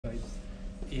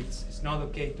it's not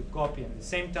okay to copy. And at the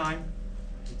same time,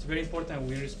 it's very important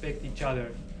we respect each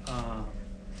other,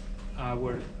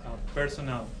 our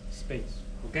personal space,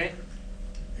 okay?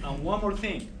 And one more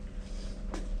thing,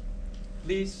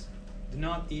 please do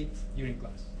not eat during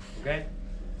class, okay?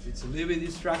 It's a little bit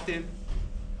distracting.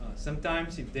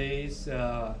 Sometimes if there is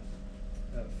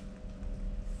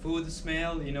food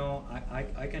smell, you know,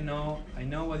 I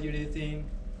know what you're eating.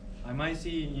 I might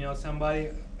see, you know, somebody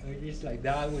is like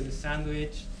that with a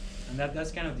sandwich, and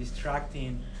that's kind of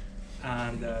distracting,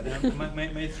 and that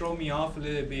may throw me off a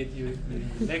little bit during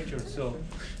the lecture. So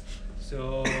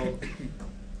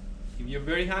if you're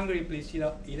very hungry, please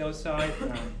eat outside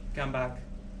and come back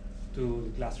to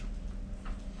the classroom.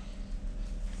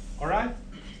 All right?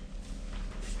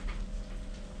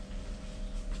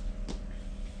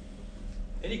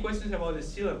 Any questions about the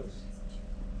syllabus?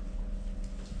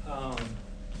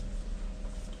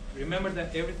 Remember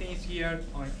that everything is here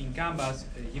in Canvas.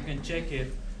 You can check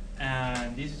it,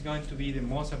 and this is going to be the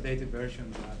most updated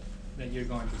version that you're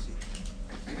going to see.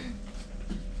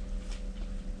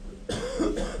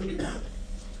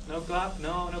 No clap?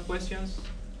 No questions?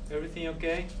 Everything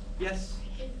okay? Yes?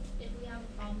 If we have a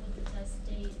problem with the test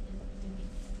date, do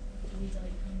we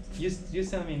delete them? You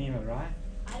sent me an email, right?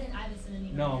 I haven't sent an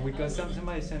email. No, yet. because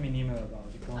somebody sent me an email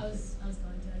about the I conference. was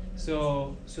going to. I didn't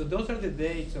know. So those are the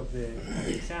dates of the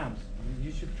exams.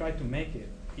 You should try to make it.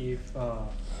 If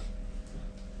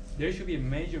there should be a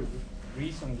major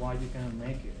reason why you cannot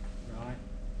make it, right?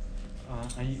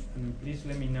 And please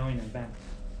let me know in advance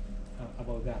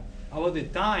about that. About the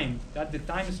time, the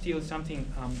time is still something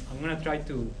I'm gonna try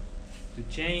to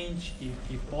change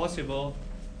if possible,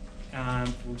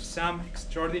 and for some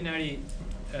extraordinary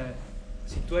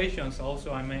situations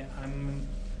also I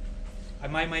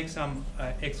might make some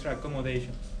extra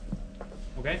accommodations.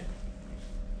 Okay?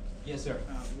 Yes, sir.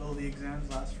 Will the exams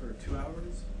last for 2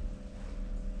 hours?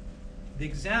 The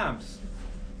exams,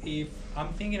 if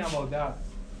I'm thinking about that,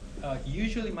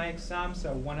 usually my exams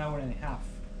are 1 hour and a half.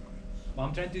 But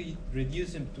I'm trying to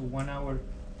reduce them to 1 hour,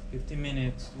 15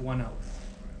 minutes, 1 hour.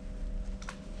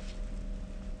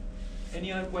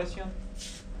 Any other question?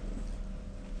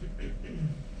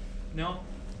 No?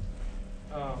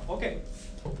 Okay.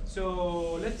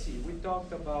 So let's see. We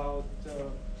talked about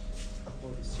the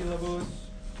syllabus.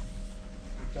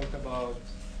 We talked about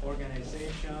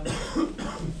organization. Put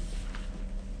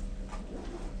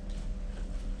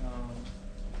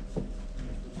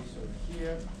this over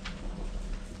here.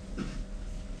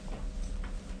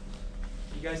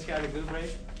 You guys had a good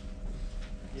break?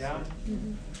 Yeah?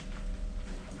 Mm-hmm.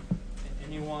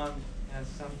 Anyone has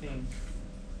something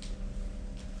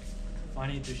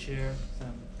funny to share?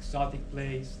 Some exotic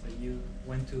place that you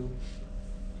went to?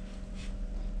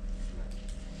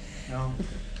 No?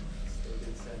 Stayed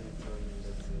in San Antonio.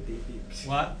 That's a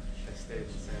What? I stayed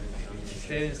in San Antonio. You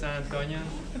stayed in San Antonio?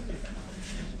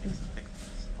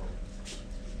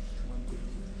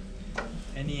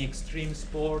 Any extreme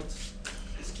sports?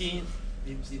 Skiing?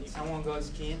 Did someone go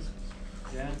skiing?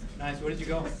 Yeah? Nice. Where did you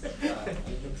go?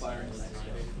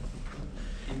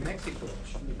 In Mexico.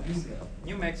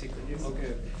 New Mexico.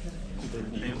 Okay.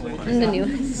 In the New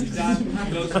Mexico. Is that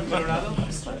close to Colorado?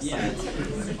 Yeah.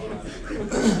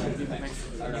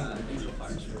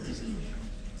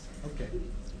 Okay.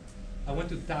 I went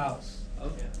to Taos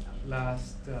Okay.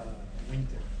 last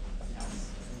winter.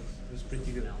 It was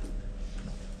pretty good.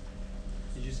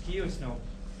 Did you ski or snow?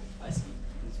 I ski.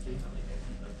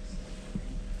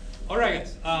 All right,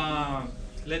 guys.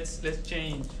 Let's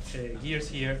change gears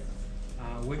here.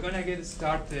 We're gonna get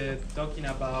started talking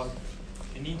about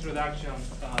an introduction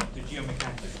to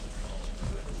geomechanics.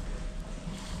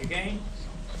 Again,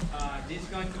 this is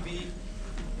going to be,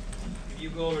 if you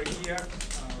go over here,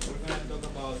 we're gonna talk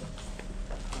about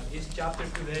this chapter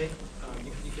today.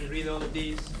 You can read all of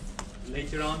these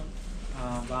later on,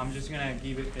 but I'm just gonna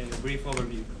give it a brief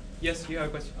overview. Yes, you have a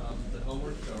question? The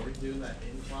homework, are we doing that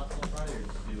in class on Friday or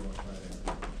just do it on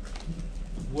Friday?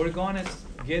 We're gonna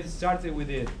get started with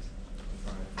it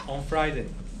Friday. on Friday.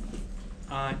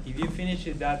 And if you finish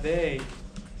it that day,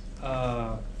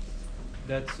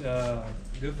 that's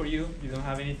good for you. You don't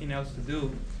have anything else to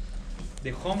do. The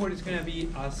homework is going to be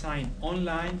assigned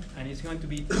online, and it's going to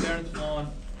be turned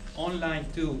on online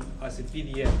too as a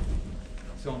PDF.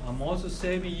 So I'm also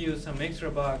saving you some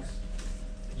extra bucks.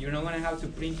 You're not going to have to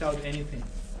print out anything,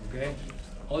 okay?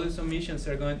 All the submissions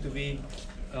are going to be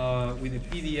with a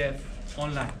PDF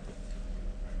online.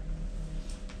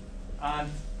 And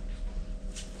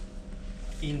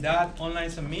in that online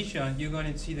submission, you're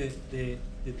going to see the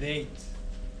date,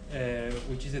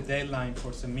 which is the deadline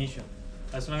for submission.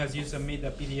 As long as you submit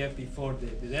the PDF before the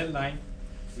deadline,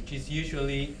 which is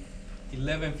usually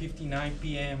 11:59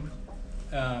 p.m.,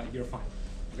 you're fine.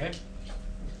 Okay?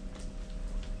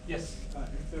 Yes?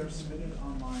 If they're submitted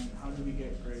online, how do we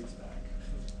get grades back?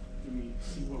 Do we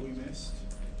see what we missed?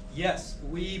 Yes,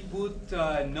 we put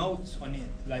notes on it,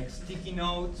 like sticky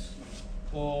notes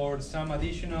or some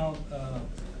additional,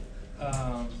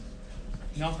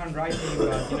 not handwriting,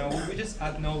 but we just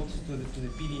add notes to the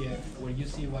PDF where you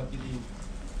see what you did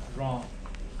wrong,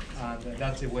 and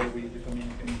that's the way we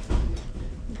communicate.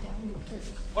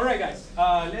 All right, guys,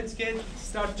 let's get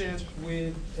started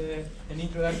with an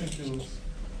introduction to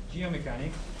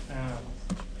geomechanics.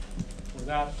 For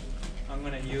that, I'm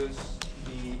going to use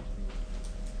the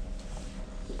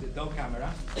dog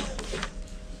camera.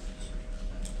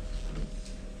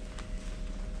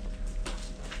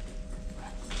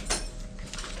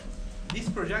 This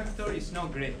projector is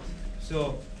not great,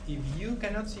 so if you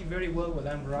cannot see very well what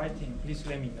I'm writing, please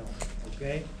let me know,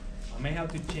 okay? I may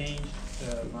have to change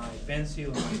my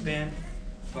pencil or my pen,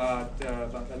 but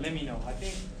let me know. I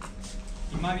think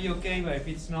it might be okay, but if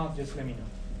it's not, just let me know.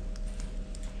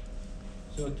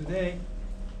 So today,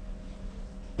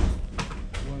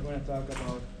 we're going to talk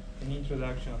about an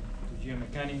introduction to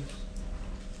geomechanics.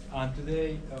 And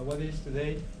today, what is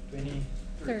today?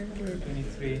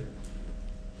 23.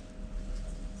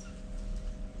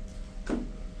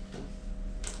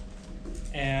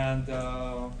 And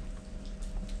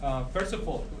first of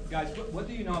all, guys, what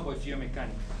do you know about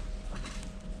geomechanics?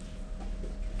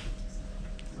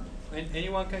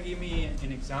 Anyone can give me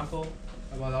an example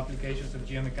about applications of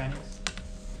geomechanics?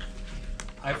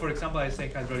 For example, I say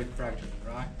hydraulic fracturing,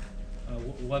 right?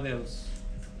 What else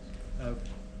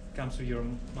comes to your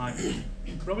mind?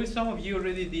 Probably some of you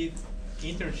already did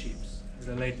internships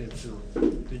related to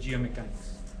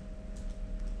geomechanics.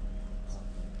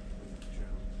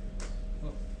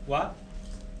 What?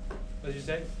 What did you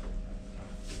say?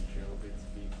 Drill bits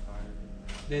being fired.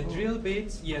 The drill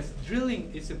bits, yes,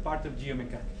 drilling is a part of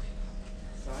geomechanics.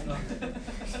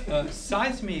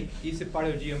 Seismic is a part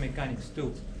of geomechanics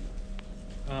too.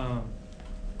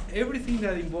 Everything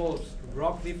that involves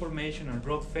rock deformation and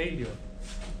rock failure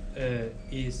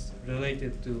is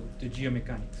related to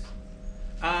geomechanics.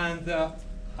 And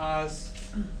as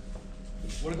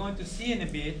we're going to see in a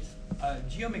bit,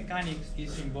 geomechanics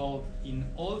is involved in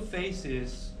all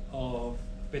phases of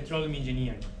petroleum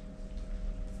engineering,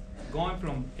 going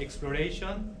from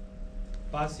exploration,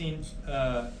 passing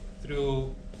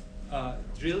through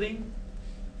drilling,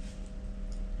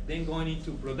 then going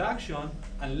into production,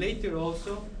 and later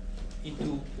also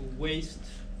into waste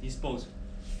disposal.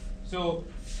 So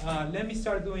let me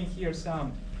start doing here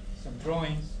some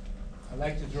drawings. I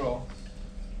like to draw.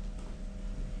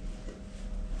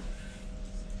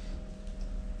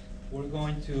 We're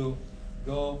going to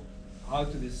go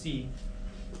out to the sea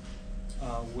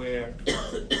where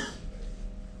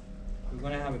we're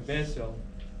going to have a vessel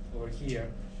over here.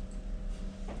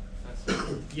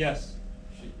 Yes?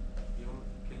 Can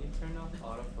you turn off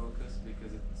autofocus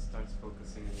because it starts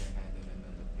focusing on your hand and then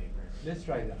on the paper? Let's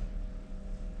try that.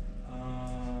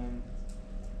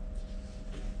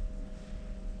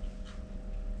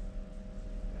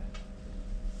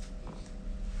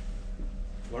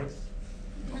 Works?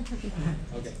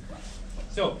 Okay.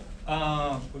 So,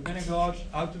 we're going to go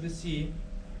out to the sea,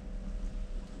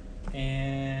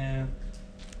 and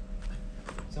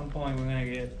at some point we're going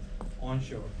to get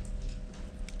onshore.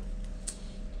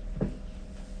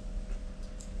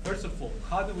 First of all,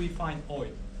 how do we find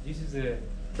oil? This is the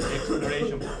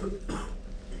exploration part.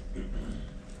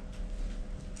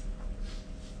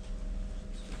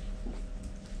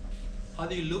 How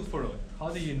do you look for oil? How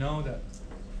do you know that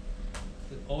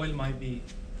the oil might be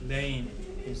laying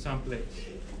in some place?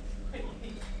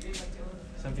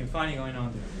 Something funny going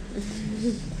on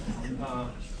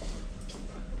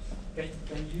there.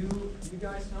 Can you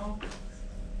guys know?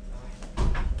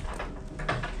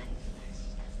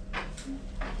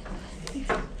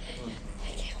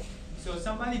 So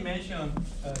somebody mentioned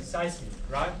seismic,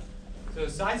 right? So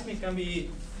seismic can be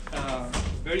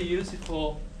very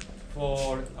useful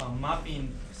for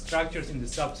mapping structures in the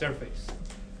subsurface.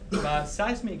 But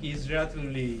seismic is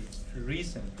relatively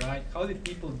recent, right? How did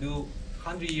people do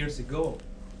 100 years ago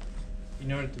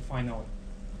in order to find oil?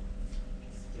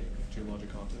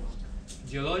 Geologic context.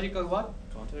 Geological what?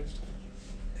 Context.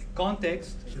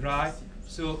 Context, right?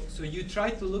 So you try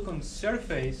to look on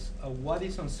surface of what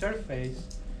is on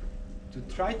surface to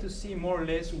try to see more or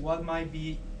less what might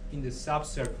be in the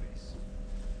subsurface.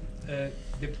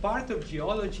 The part of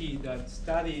geology that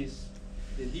studies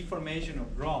the deformation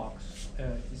of rocks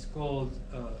is called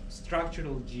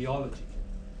structural geology.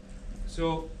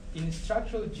 So in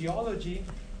structural geology,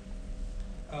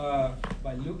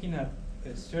 by looking at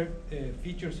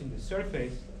features in the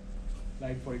surface,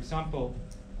 like for example,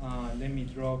 let me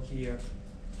draw here.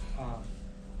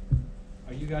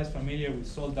 Are you guys familiar with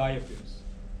salt diaphragms?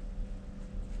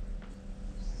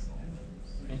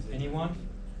 Anyone?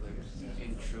 Like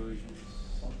intrusions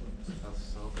of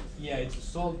salt. Yeah, it's a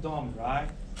salt dome, right?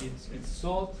 It's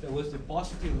salt that was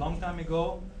deposited a long time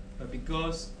ago, but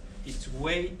because its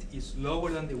weight is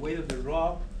lower than the weight of the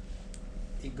rock,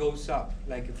 it goes up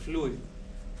like a fluid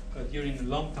during a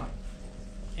long time.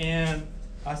 And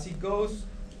as it goes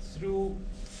through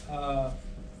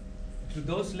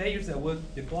those layers that were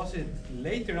deposited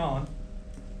later on,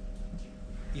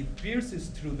 it pierces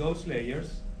through those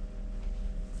layers.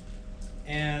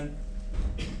 And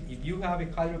if you have a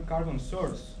hydrocarbon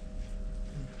source,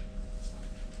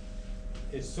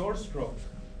 a source rock,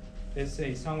 let's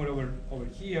say somewhere over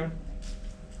here,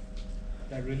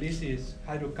 that releases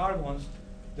hydrocarbons,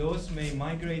 those may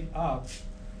migrate up,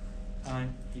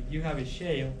 and if you have a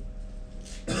shale,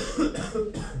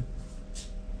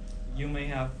 you may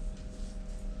have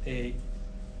a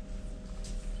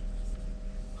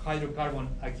hydrocarbon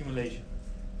accumulation.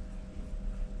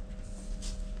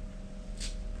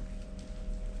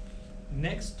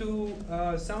 Next to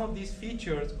some of these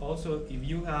features, also if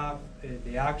you have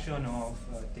the action of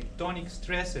tectonic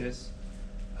stresses,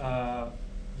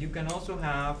 you can also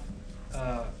have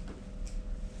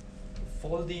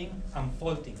folding and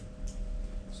faulting.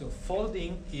 So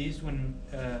folding is when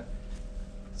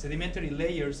sedimentary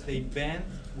layers, they bend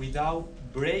without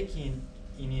breaking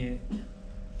in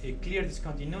a clear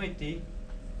discontinuity,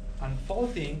 and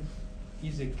faulting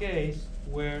is a case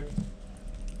where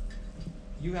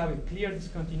you have a clear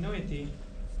discontinuity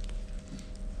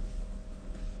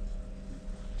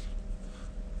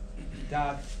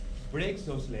that breaks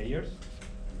those layers,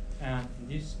 and in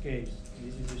this case,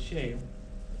 this is a shale.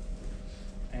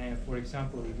 And for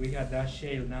example, if we had that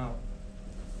shale now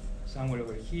somewhere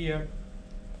over here,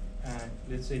 and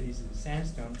let's say this is a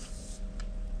sandstone,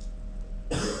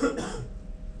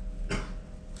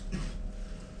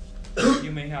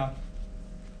 you may have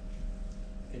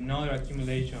another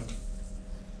accumulation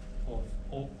of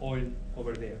oil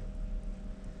over there.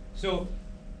 So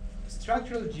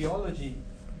structural geology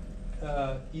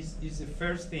is the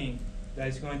first thing that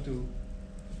is going to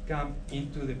come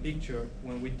into the picture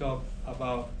when we talk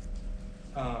about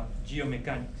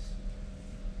geomechanics.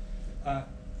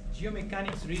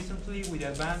 Geomechanics recently, with the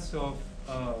advance of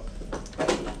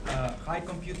high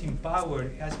computing power,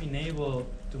 has been able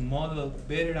to model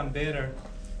better and better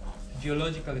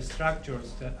geological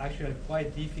structures that actually are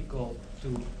quite difficult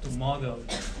to model.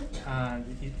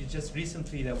 And it's just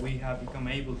recently that we have become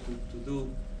able to do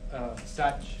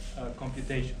such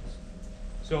computations.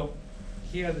 So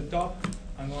here at the top,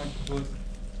 I'm going to put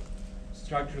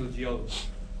structural geology.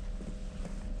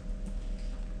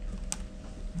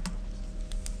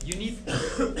 You need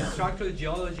structural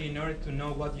geology in order to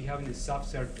know what you have in the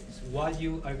subsurface, what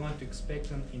you are going to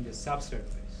expect in the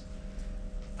subsurface.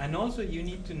 And also you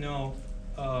need to know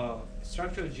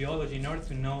structural geology in order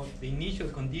to know the initial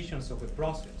conditions of a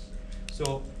process.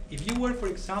 So if you were, for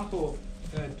example,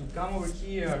 to come over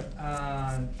here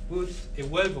and put a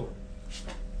wellbore,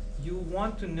 you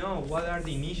want to know what are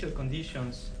the initial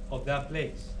conditions of that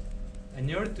place. And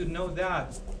in order to know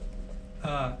that,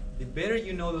 the better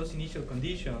you know those initial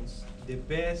conditions, the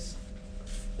best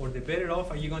or the better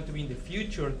off are you going to be in the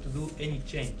future to do any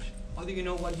change. How do you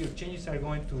know what your changes are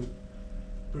going to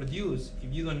produce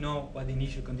if you don't know what the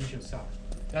initial conditions are?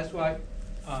 That's why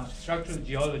structural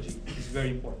geology is very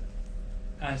important.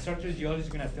 And structural geology is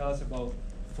going to tell us about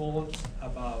faults,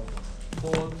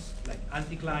 like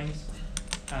anticlines,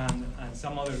 and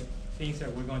some other things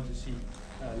that we're going to see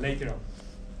later on.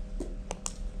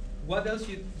 What else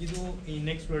you do in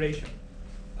exploration?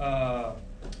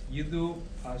 You do,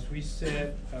 as we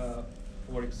said,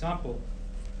 for example,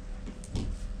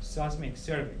 seismic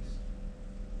surveys.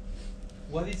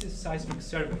 What is a seismic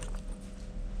survey?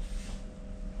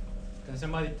 Can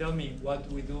somebody tell me what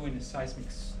we do in a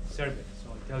seismic survey?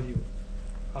 So I'll tell you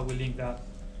how we link that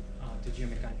to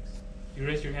geomechanics. You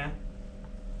raise your hand?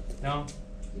 No?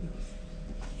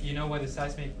 You know what a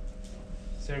seismic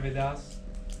survey does?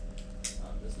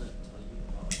 Doesn't it tell you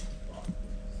about rock?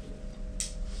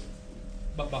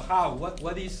 But how?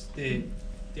 What is the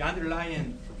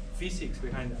underlying physics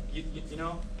behind that? You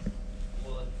know?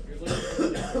 Well, if you're looking for the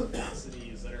different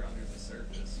densities that are under the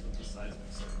surface with the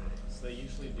seismic surveys, they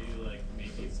usually do like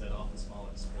maybe set off a small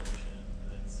explosion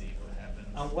and then see what happens.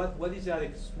 And what is that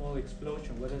small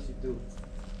explosion? What does it do?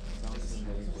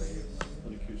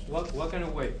 What kind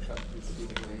of wave?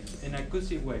 An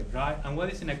acoustic wave, right? And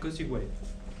what is an acoustic wave?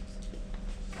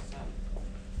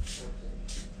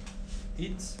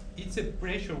 it's a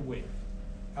pressure wave.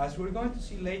 As we're going to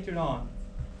see later on,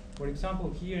 for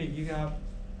example, here if you have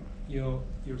your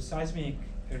seismic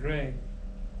array,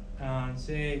 and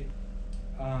say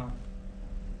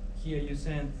here you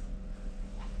send,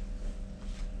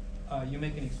 you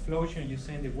make an explosion, you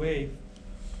send a wave,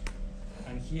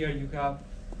 and here you have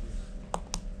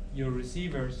your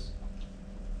receivers.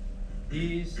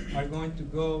 These are going to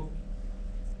go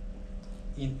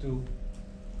into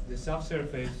the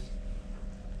subsurface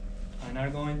and are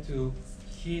going to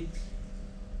hit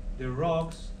the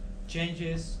rocks.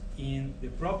 Changes in the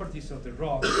properties of the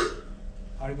rock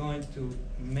are going to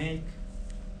make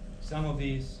some of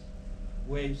these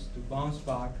waves to bounce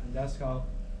back, and that's how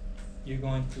you're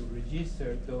going to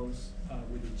register those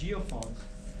with the geophones.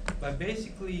 But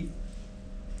basically,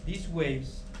 these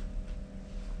waves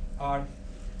are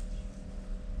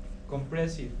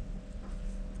compressive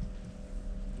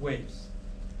waves.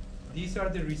 These are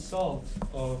the result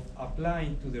of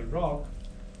applying to the rock.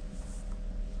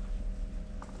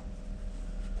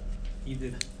 If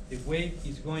the wave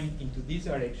is going into this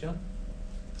direction,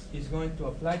 it's going to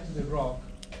apply to the rock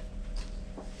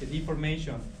a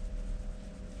deformation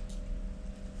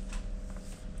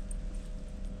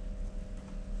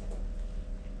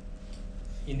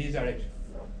in this direction,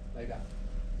 like that.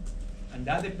 And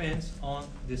that depends on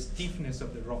the stiffness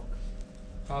of the rock,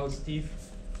 how stiff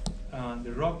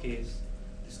the rock is.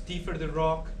 The stiffer the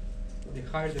rock, the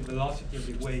higher the velocity of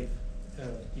the wave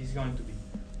is going to be.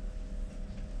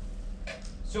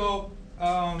 So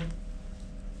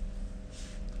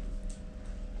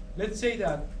let's say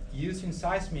that using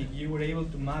seismic you were able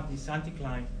to map this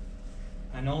anticline,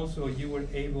 and also you were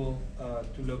able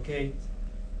to locate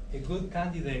a good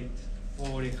candidate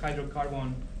for a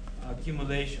hydrocarbon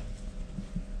accumulation.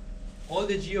 All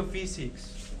the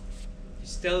geophysics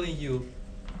is telling you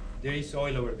there is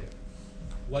oil over there.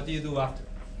 What do you do after?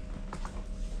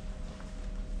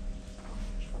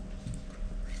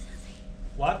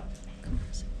 What?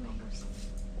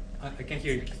 I can't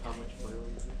hear you. How much oil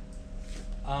is it?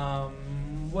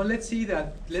 Well, let's say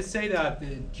that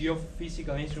the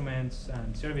geophysical instruments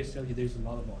and surveys tell you there's a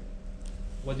lot of oil.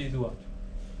 What do you do after?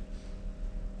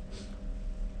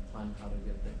 Plan how to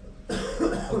get there.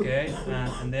 Okay,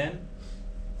 and then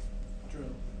Drill.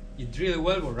 you drill a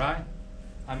well, right?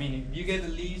 I mean, if you get the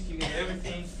lease, you get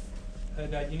everything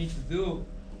that you need to do,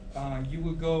 you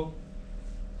will go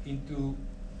into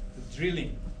the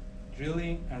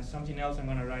drilling and something else I'm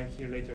going to write here later